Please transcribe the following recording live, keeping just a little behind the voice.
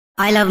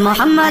I love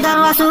Muhammad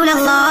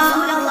Rasulullah.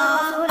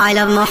 I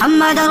love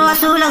Muhammad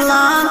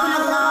Rasulullah.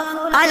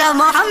 I love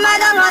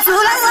Muhammad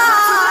Rasulullah.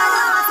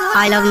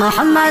 I love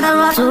Muhammad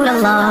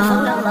Rasulullah.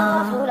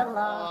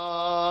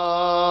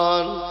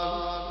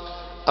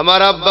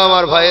 আমার আব্বা,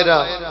 আমার ভাইরা,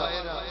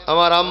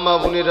 আমার আম্মা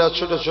বোনেরা,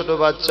 ছোট ছোট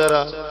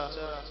বাচ্চারা,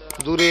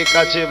 দূরে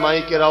কাছে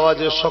মাইকের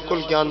আওয়াজে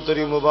সকলকে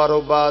আন্তরিক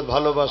মোবারকবাদ,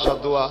 ভালোবাসা,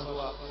 দোয়া।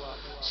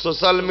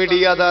 সোশ্যাল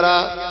মিডিয়া দ্বারা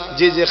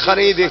যে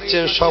যেখানেই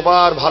দেখছেন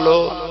সবার ভালো,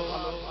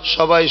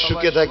 সবাই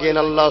সুখে থাকেন,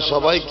 আল্লাহ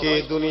সবাইকে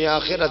দুনিয়া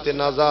আখিরাতে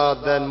নাজাত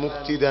দেন,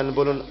 মুক্তি দেন,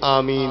 বলুন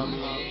আমিন।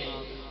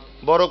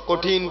 বড়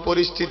কঠিন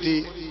পরিস্থিতি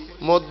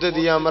মধ্যে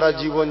দিয়ে আমরা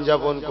জীবন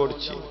যাপন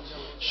করছি।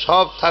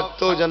 সব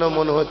থাকতেও যেন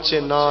মনে হচ্ছে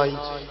নাই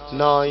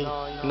নাই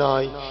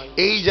নাই,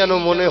 এই যেন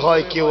মনে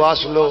হয় কেউ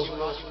আসলো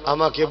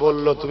আমাকে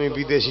বলল তুমি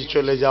বিদেশে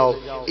চলে যাও,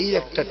 এই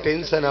একটা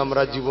টেনশন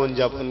আমরা জীবন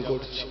যাপন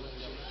করছি।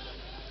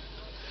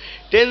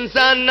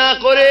 টেনশন না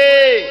করে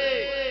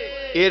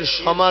এর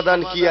সমাধান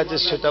কি আছে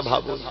সেটা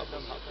ভাবুন।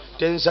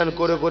 টেনশন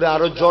করে করে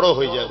আরো জড়ো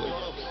হয়ে যাবে।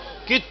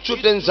 কিচ্ছু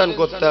টেনশন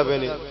করতে হবে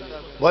না,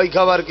 ভয়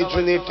খাবার কিছু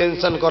নেই,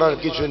 টেনশন করার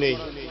কিছু নেই।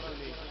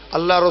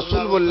 আল্লাহ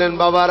রসুল বললেন,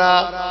 বাবারা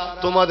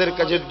তোমাদের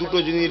কাছে দুটো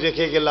জিনিস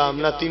রেখে গেলাম,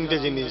 না তিনটে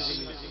জিনিস।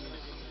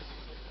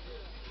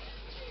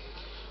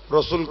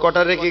 রসুল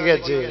কটা রেখে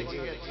গেছে?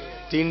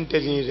 তিনটে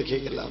জিনিস রেখে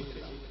গেলাম,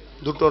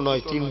 দুটো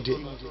নয়, তিনটে।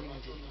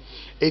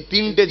 এই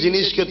তিনটে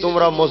জিনিসকে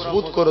তোমরা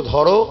মজবুত করে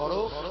ধরো।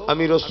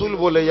 আমি রসুল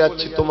বলে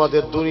যাচ্ছি,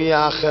 তোমাদের দুনিয়া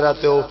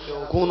আখেরাতেও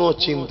কোনো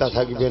চিন্তা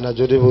থাকবে না।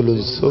 জোরে বলুন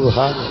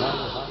সুবহানাল্লাহ।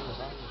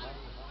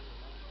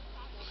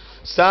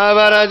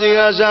 সাহাবারা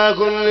জিজ্ঞাসা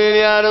করলেন,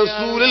 ইয়া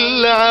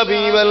রাসূলুল্লাহ,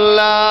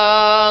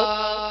 হাবিবাল্লাহ,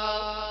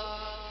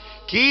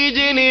 কি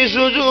জিনিস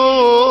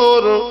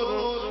হুজুর?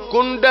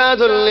 কোনটা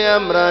ধরলে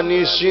আমরা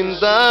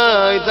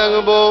নিশ্চিন্তায়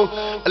থাকবো?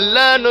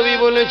 আল্লাহ নবী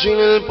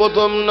বলেছিলেন,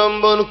 প্রথম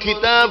নম্বর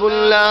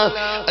কিতাবুল্লাহ,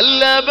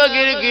 আল্লাহ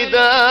পাকের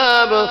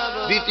কিতাব।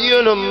 দ্বিতীয়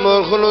নম্বর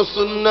হলো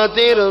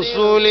সুন্নাতে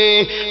রাসূলে,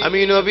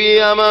 আমি নবী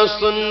আমার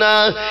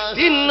সুন্নাহ।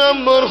 তিন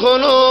নম্বর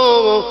হলো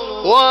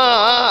ওয়া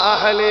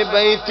আহলে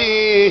বাইতি,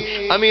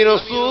 আমি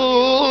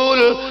রাসূল,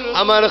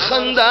 আমার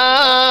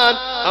খানদান,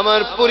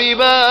 আমার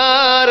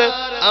পরিবার,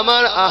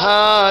 আমার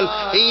আহাল,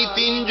 এই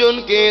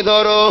তিনজনকে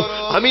ধরো।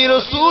 আমি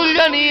রাসূল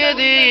জানিয়ে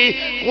দিই,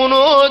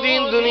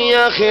 কোনদিন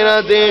দুনিয়া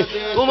আখিরাতে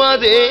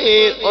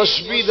তোমাদের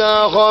অসুবিধা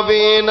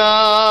হবে না।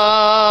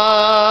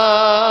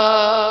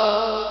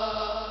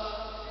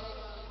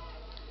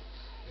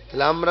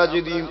 তাহলে আমরা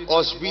যদি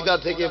অসুবিধা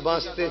থেকে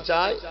বাঁচতে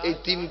চাই, এই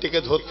তিনটেকে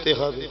ধরতে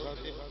হবে।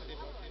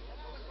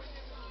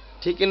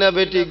 ঠিক না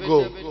বেঠিক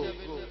গো?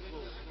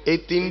 এই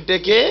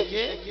তিনটেকে,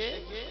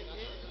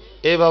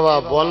 এ বাবা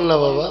বল না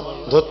বাবা,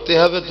 ধরতে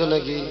হবে তো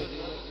নাকি?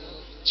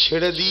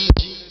 ছেড়ে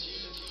দিয়েছি,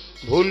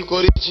 ভুল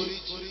করেছি,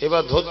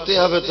 এবার ধরতে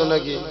হবে তো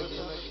নাকি?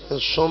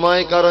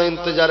 সময় কারো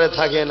ইন্তজারে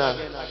থাকে না,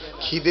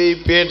 খিদেই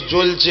পেট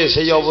জ্বলছে,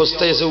 সেই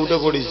অবস্থায় এসে উঠে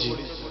পড়েছি।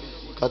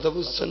 কথা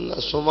বুঝছেন না?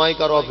 সময়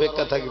কারো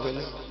অপেক্ষা থাকবে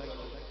না।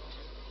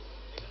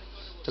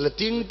 তাহলে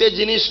তিনটে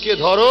জিনিসকে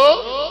ধরো,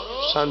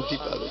 শান্তি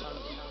পাবে।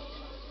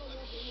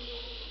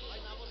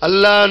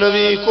 আল্লাহ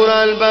নবী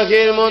কোরআন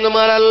পাকের মধ্যে,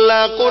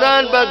 আল্লাহ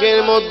কোরআন পাকের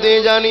মধ্যে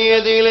জানিয়ে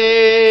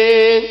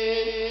দিলেন,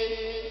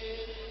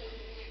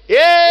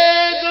 এ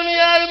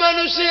দুনিয়ার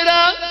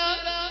মানুষেরা,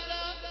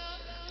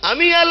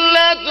 আমি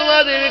আল্লাহ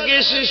তোমাদেরকে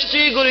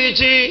সৃষ্টি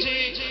করেছি,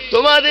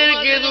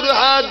 তোমাদেরকে দুটো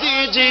হাত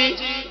দিয়েছি,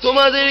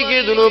 তোমাদেরকে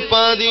দুটো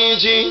পা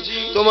দিয়েছি,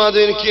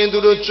 তোমাদেরকে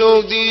দুটো চোখ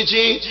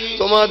দিয়েছি,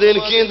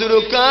 তোমাদেরকে দুটো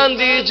কান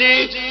দিয়েছি,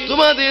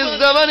 তোমাদের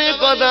জবানে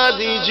কথা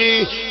দিয়েছি,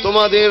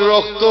 তোমাদের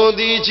রক্ত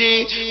দিয়েছি,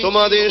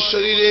 তোমাদের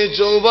শরীরে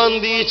যৌবন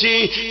দিয়েছি,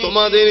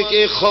 তোমাদেরকে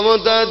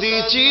ক্ষমতা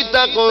দিয়েছি,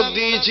 তাকত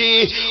দিয়েছি।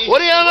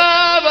 ওরে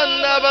আমার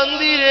বান্দা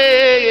বান্দি রে,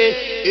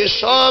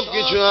 এসব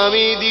কিছু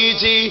আমি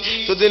দিয়েছি,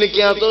 তোদেরকে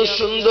এত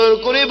সুন্দর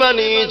করে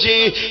বানিয়েছি,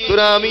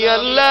 তোরা আমি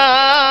আল্লাহ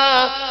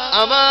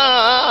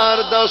আমার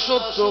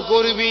দাসত্ব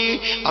করবি,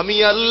 আমি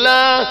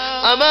আল্লাহ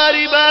আমার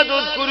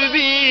ইবাদত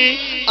করবি,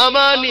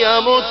 আমার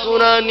নিয়ামত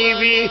তোরা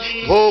নিবি,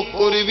 ভোগ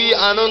করবি,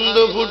 আনন্দ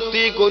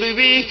ফুর্তি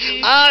করবি,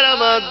 আর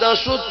আমার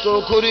দাসত্ব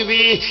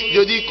করবি।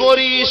 যদি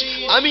করিস,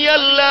 আমি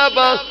আল্লাহ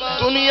পাক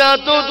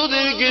দুনিয়াতেও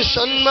তোদেরকে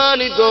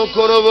সম্মানিত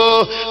করব,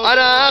 আর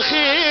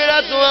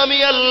আখিরাতেও আমি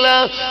আল্লাহ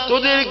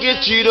তোদেরকে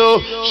চির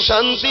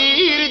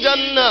শান্তির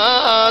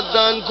জান্নাত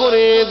দান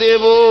করে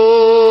দেব।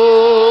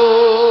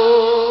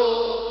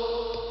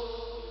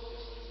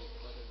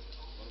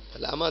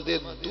 আমাদের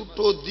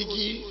দুটো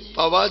দিকই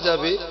পাওয়া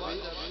যাবে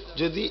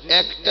যদি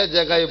একটা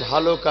জায়গায়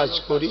ভালো কাজ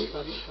করি,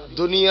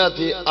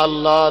 দুনিয়াতে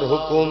আল্লাহর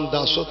হুকুম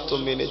দাসত্ব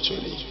মেনে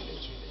চলি।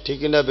 ঠিক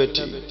না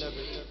বেটি?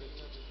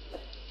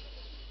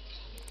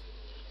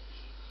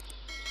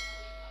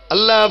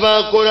 আল্লাহ বা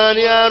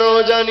কোরআনে আরো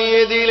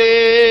জানিয়ে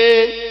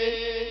দিলেন,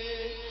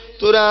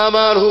 তোরা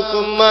আমার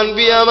হুকুম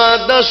মানবি, আমার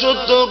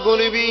দাসত্ব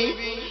করবি।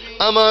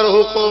 আমার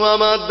হুকুম,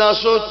 আমার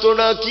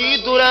দাসত্বটা কি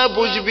তোরা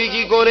বুঝবি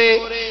কি করে?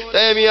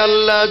 তাই আমি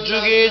আল্লাহ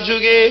যুগে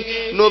যুগে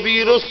নবী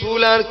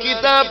রাসূল আর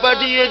কিতাব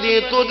পাঠিয়ে দিয়ে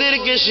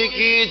তোদেরকে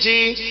শিখিয়েছি।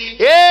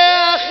 এ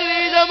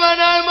আখিরি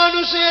জামানার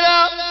মানুষেরা,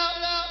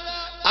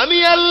 আমি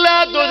আল্লাহ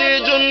তোদের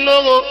জন্য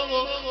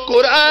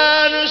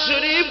কোরআন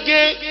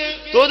শরীফকে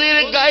তোদের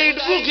গাইড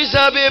বুক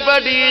হিসাবে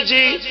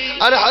পাঠিয়েছি,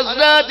 আর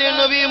হযরত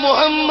নবী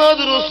মুহাম্মদ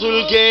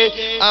রাসূলকে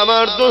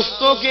আমার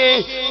দোস্তকে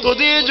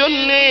তোদের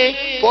জন্য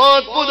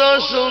পথ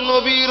প্রদর্শক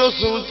নবী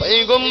রাসূল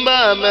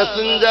পয়গম্বর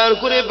মেসেঞ্জার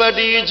করে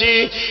পাঠিয়েছি।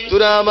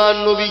 তোরা আমার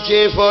নবীকে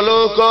ফলো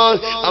কর।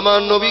 আমার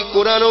নবী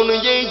কোরআন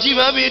অনুযায়ী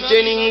যেভাবে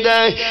ট্রেনিং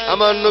দেয়,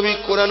 আমার নবী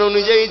কোরআন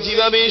অনুযায়ী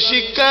যেভাবে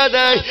শিক্ষা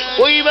দেয়,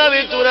 ওইভাবে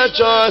তোরা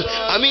চল।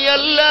 আমি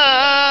আল্লাহ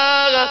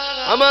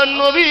আমার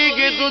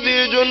নবীকে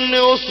তোদের জন্য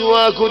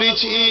ওসওয়া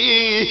করেছি,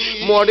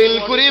 মডেল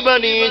করে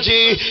বানিয়েছি।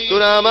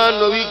 তোরা আমার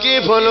নবীকে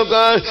ফলো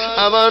কর।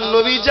 আমার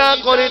নবী যা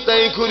করে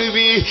তাই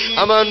করবি।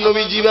 আমার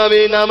নবী যেভাবে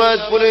নামাজ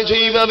পড়েছে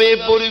এইভাবে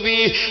পড়বি।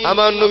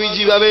 আমার নবী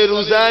যেভাবে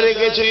রোজা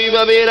রেখেছে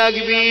এইভাবে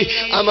রাখবি।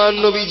 আমার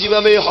নবী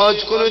যেভাবে হজ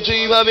করেছে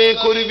এইভাবে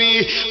করবি।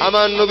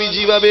 আমার নবী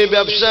যেভাবে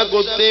ব্যবসা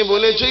করতে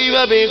বলেছে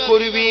এইভাবে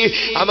করবি।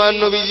 আমার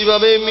নবী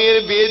যেভাবে মেয়ের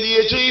বিয়ে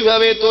দিয়েছে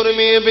এইভাবে তোর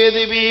মেয়ে বিয়ে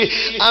দিবি।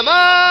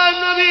 আমার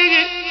নবী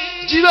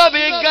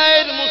যেভাবে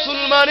গায়ের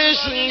মুসলমানের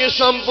সঙ্গে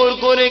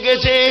সম্পর্ক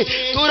রেখেছে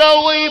তোরাও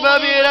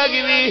ওইভাবে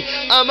রাখবি।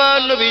 আমার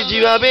নবী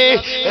যেভাবে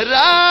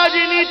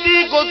রাজনীতি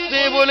করতে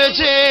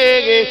বলেছে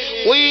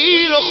ওই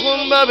রকম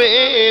ভাবে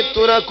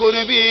তোরা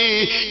করবি।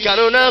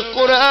 কেননা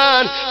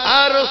কোরআন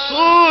আর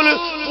রাসূল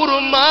পুরো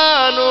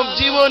মানব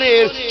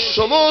জীবনের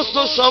সমস্ত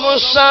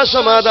সমস্যা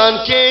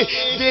সমাধানকে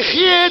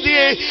দেখিয়ে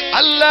দিয়ে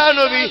আল্লাহ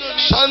নবী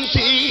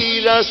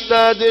শান্তির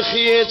রাস্তা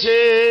দেখিয়েছে।